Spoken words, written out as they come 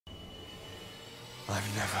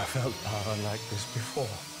I've never felt power like this before.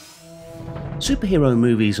 Superhero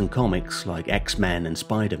movies and comics like X-Men and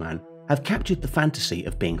Spider-Man have captured the fantasy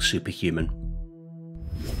of being superhuman.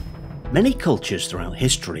 Many cultures throughout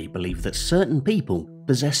history believe that certain people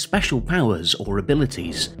possess special powers or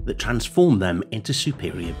abilities that transform them into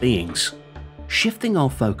superior beings. Shifting our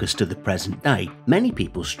focus to the present day, many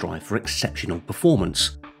people strive for exceptional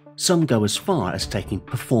performance. Some go as far as taking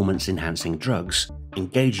performance-enhancing drugs,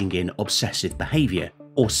 engaging in obsessive behaviour,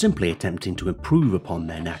 or simply attempting to improve upon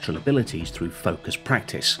their natural abilities through focused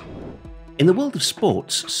practice. In the world of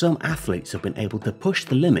sports, some athletes have been able to push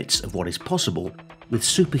the limits of what is possible with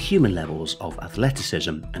superhuman levels of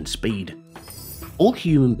athleticism and speed. All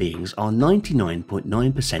human beings are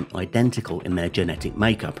 99.9% identical in their genetic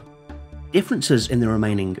makeup. Differences in the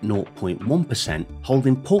remaining 0.1% hold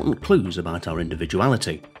important clues about our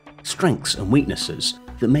individuality, strengths and weaknesses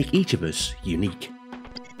that make each of us unique.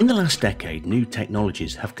 In the last decade, new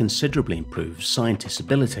technologies have considerably improved scientists'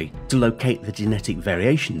 ability to locate the genetic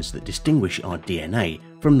variations that distinguish our DNA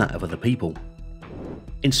from that of other people.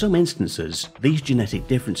 In some instances, these genetic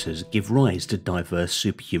differences give rise to diverse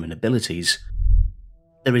superhuman abilities.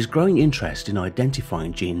 There is growing interest in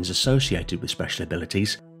identifying genes associated with special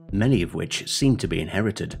abilities, many of which seem to be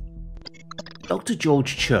inherited. Dr.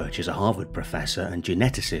 George Church is a Harvard professor and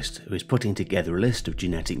geneticist who is putting together a list of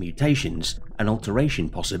genetic mutations and alteration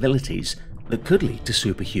possibilities that could lead to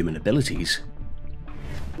superhuman abilities.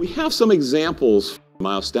 We have some examples.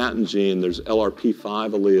 Myostatin gene, there's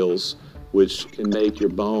LRP5 alleles, which can make your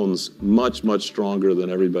bones much, much stronger than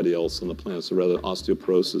everybody else on the planet. So rather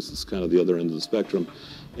osteoporosis is kind of the other end of the spectrum.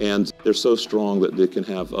 And they're so strong that they can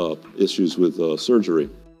have issues with surgery.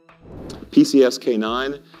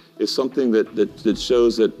 PCSK9 is something that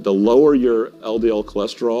shows that the lower your LDL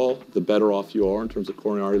cholesterol, the better off you are in terms of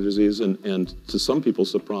coronary artery disease, and to some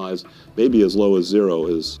people's surprise, maybe as low as 0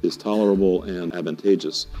 is tolerable and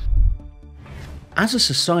advantageous. As a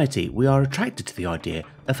society, we are attracted to the idea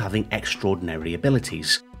of having extraordinary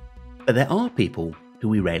abilities. But there are people who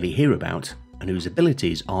we rarely hear about and whose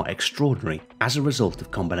abilities are extraordinary as a result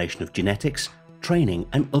of combination of genetics, training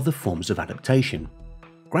and other forms of adaptation.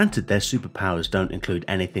 Granted, their superpowers don't include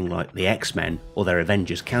anything like the X-Men or their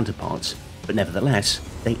Avengers counterparts, but nevertheless,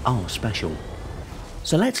 they are special.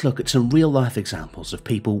 So let's look at some real-life examples of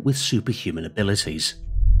people with superhuman abilities.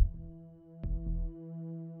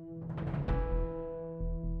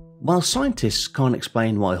 While scientists can't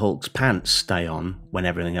explain why Hulk's pants stay on when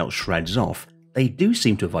everything else shreds off, they do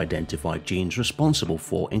seem to have identified genes responsible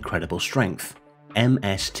for incredible strength,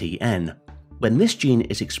 MSTN. When this gene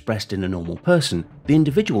is expressed in a normal person, the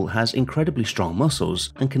individual has incredibly strong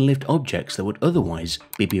muscles and can lift objects that would otherwise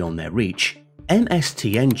be beyond their reach.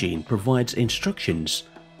 MSTN gene provides instructions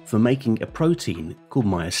for making a protein called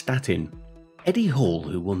myostatin. Eddie Hall,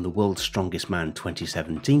 who won the World's Strongest Man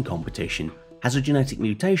 2017 competition, has a genetic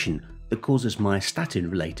mutation that causes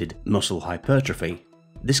myostatin-related muscle hypertrophy.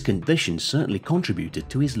 This condition certainly contributed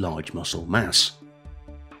to his large muscle mass.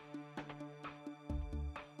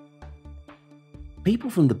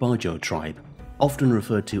 People from the Bajo tribe, often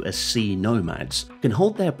referred to as sea nomads, can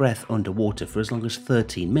hold their breath underwater for as long as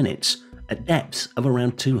 13 minutes at depths of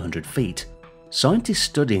around 200 feet. Scientists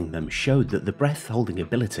studying them showed that the breath-holding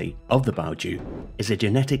ability of the Bajo is a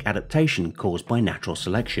genetic adaptation caused by natural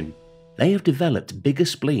selection. They have developed bigger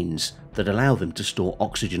spleens that allow them to store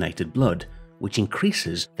oxygenated blood, which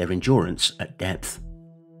increases their endurance at depth.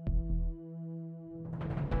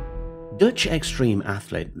 Dutch extreme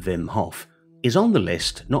athlete Wim Hof is on the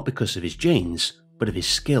list not because of his genes, but of his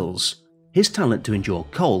skills. His talent to endure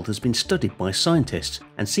cold has been studied by scientists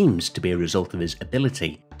and seems to be a result of his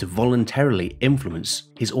ability to voluntarily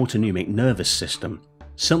influence his autonomic nervous system,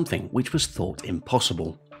 something which was thought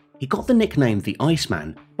impossible. He got the nickname the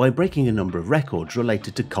Iceman by breaking a number of records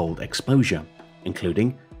related to cold exposure,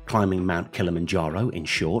 including climbing Mount Kilimanjaro in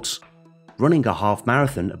shorts, running a half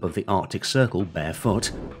marathon above the Arctic Circle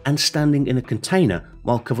barefoot, and standing in a container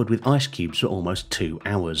while covered with ice cubes for almost 2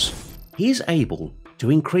 hours. He is able to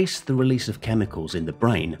increase the release of chemicals in the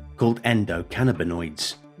brain called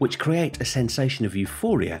endocannabinoids, which create a sensation of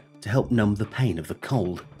euphoria to help numb the pain of the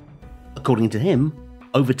cold. According to him,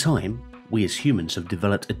 over time, we as humans have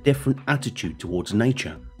developed a different attitude towards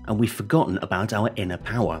nature, and we've forgotten about our inner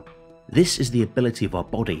power. This is the ability of our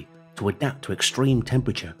body to adapt to extreme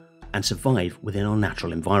temperature and survive within our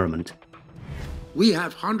natural environment. We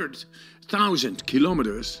have 100,000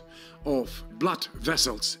 kilometers of blood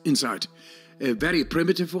vessels inside. Very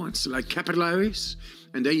primitive ones, like capillaries,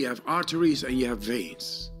 and then you have arteries and you have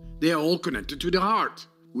veins. They are all connected to the heart,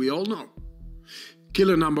 we all know.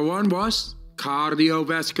 Killer number 1 was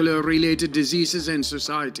cardiovascular related diseases in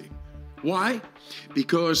society. Why?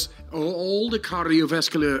 Because all the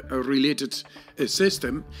cardiovascular related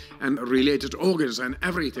system and related organs and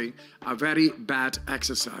everything are very bad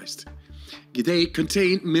exercised. They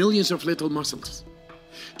contain millions of little muscles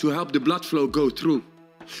to help the blood flow go through.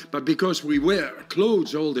 But because we wear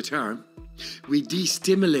clothes all the time, we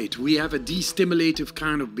destimulate. We have a destimulative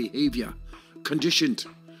kind of behavior, conditioned.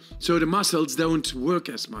 So the muscles don't work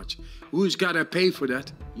as much. Who's got to pay for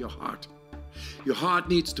that? Your heart. Your heart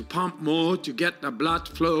needs to pump more to get the blood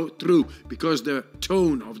flow through, because the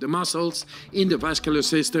tone of the muscles in the vascular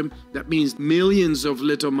system, that means millions of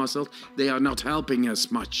little muscles, they are not helping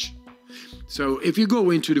as much. So if you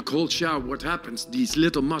go into the cold shower, what happens? These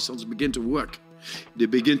little muscles begin to work. They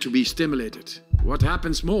begin to be stimulated. What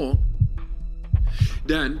happens more?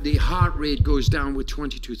 Then the heart rate goes down with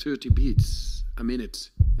 20 to 30 beats a minute.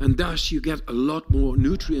 And thus you get a lot more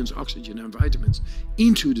nutrients, oxygen and vitamins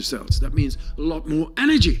into the cells. That means a lot more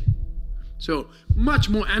energy. So much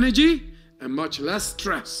more energy and much less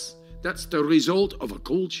stress. That's the result of a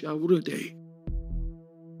cold shower a day.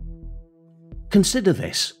 Consider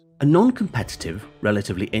this. A non-competitive,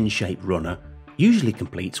 relatively in-shape runner usually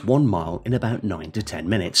completes 1 mile in about 9 to 10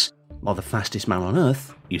 minutes, while the fastest man on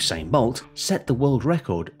earth, Usain Bolt, set the world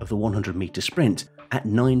record of the 100-metre sprint at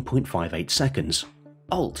 9.58 seconds.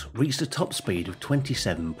 Bolt reached a top speed of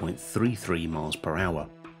 27.33 miles per hour.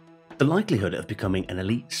 The likelihood of becoming an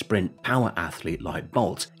elite sprint power athlete like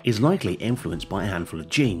Bolt is likely influenced by a handful of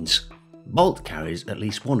genes. Bolt carries at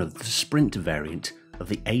least one of the sprint variant of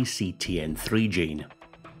the ACTN3 gene.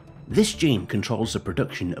 This gene controls the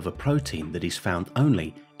production of a protein that is found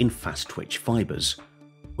only in fast-twitch fibres,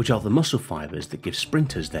 which are the muscle fibres that give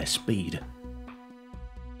sprinters their speed.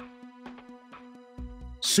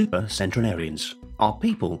 Supercentenarians are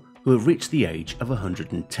people who have reached the age of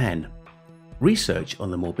 110. Research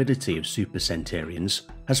on the morbidity of supercentenarians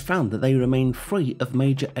has found that they remain free of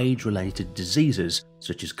major age-related diseases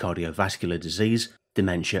such as cardiovascular disease,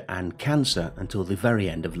 dementia and cancer until the very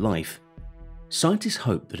end of life. Scientists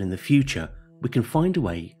hope that in the future we can find a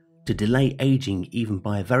way to delay aging even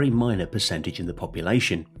by a very minor percentage in the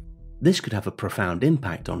population. This could have a profound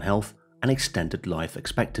impact on health and extended life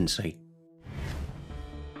expectancy.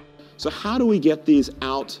 So how do we get these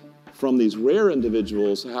out from these rare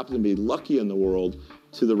individuals who happen to be lucky in the world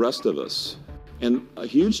to the rest of us? And a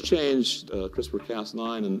huge change,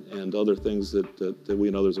 CRISPR-Cas9 and other things that we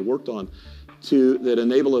and others have worked on that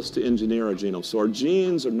enable us to engineer our genome. So our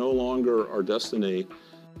genes are no longer our destiny,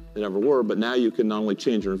 they never were, but now you can not only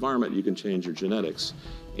change your environment, you can change your genetics.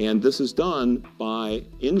 And this is done by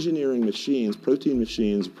engineering machines, protein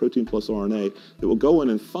plus RNA, that will go in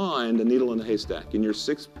and find a needle in a haystack. In your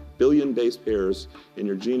 6 billion base pairs in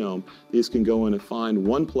your genome, these can go in and find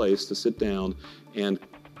one place to sit down and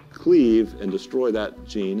cleave and destroy that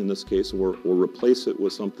gene, in this case, or replace it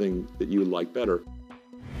with something that you like better.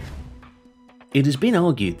 It has been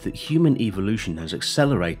argued that human evolution has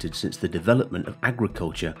accelerated since the development of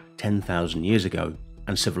agriculture 10,000 years ago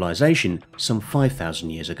and civilization some 5,000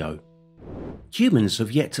 years ago. Humans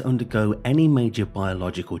have yet to undergo any major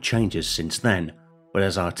biological changes since then, but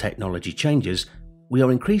as our technology changes, we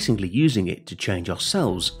are increasingly using it to change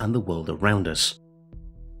ourselves and the world around us.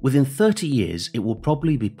 Within 30 years, it will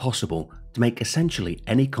probably be possible to make essentially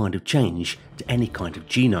any kind of change to any kind of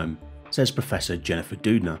genome, says Professor Jennifer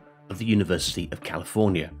Doudna of the University of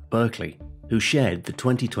California, Berkeley, who shared the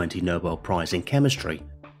 2020 Nobel Prize in Chemistry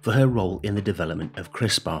for her role in the development of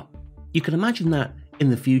CRISPR. You can imagine that, in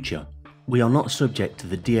the future, we are not subject to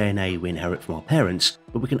the DNA we inherit from our parents,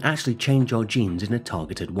 but we can actually change our genes in a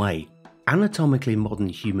targeted way. Anatomically modern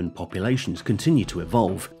human populations continue to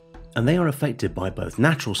evolve, and they are affected by both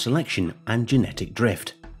natural selection and genetic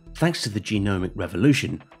drift. Thanks to the genomic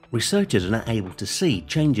revolution, researchers are now able to see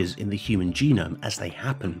changes in the human genome as they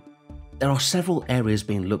happen. There are several areas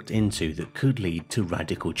being looked into that could lead to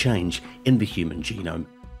radical change in the human genome,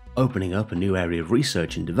 opening up a new area of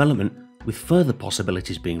research and development, with further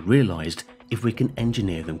possibilities being realised if we can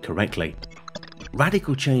engineer them correctly.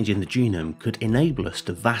 Radical change in the genome could enable us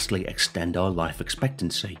to vastly extend our life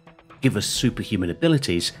expectancy, give us superhuman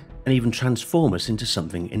abilities, and even transform us into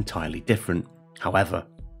something entirely different. However,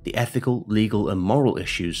 the ethical, legal and moral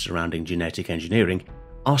issues surrounding genetic engineering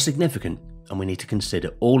are significant, and we need to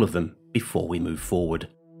consider all of them before we move forward.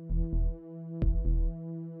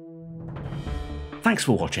 Thanks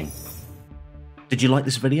for watching. Did you like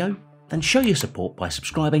this video? Then show your support by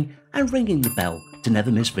subscribing and ringing the bell to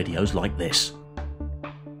never miss videos like this.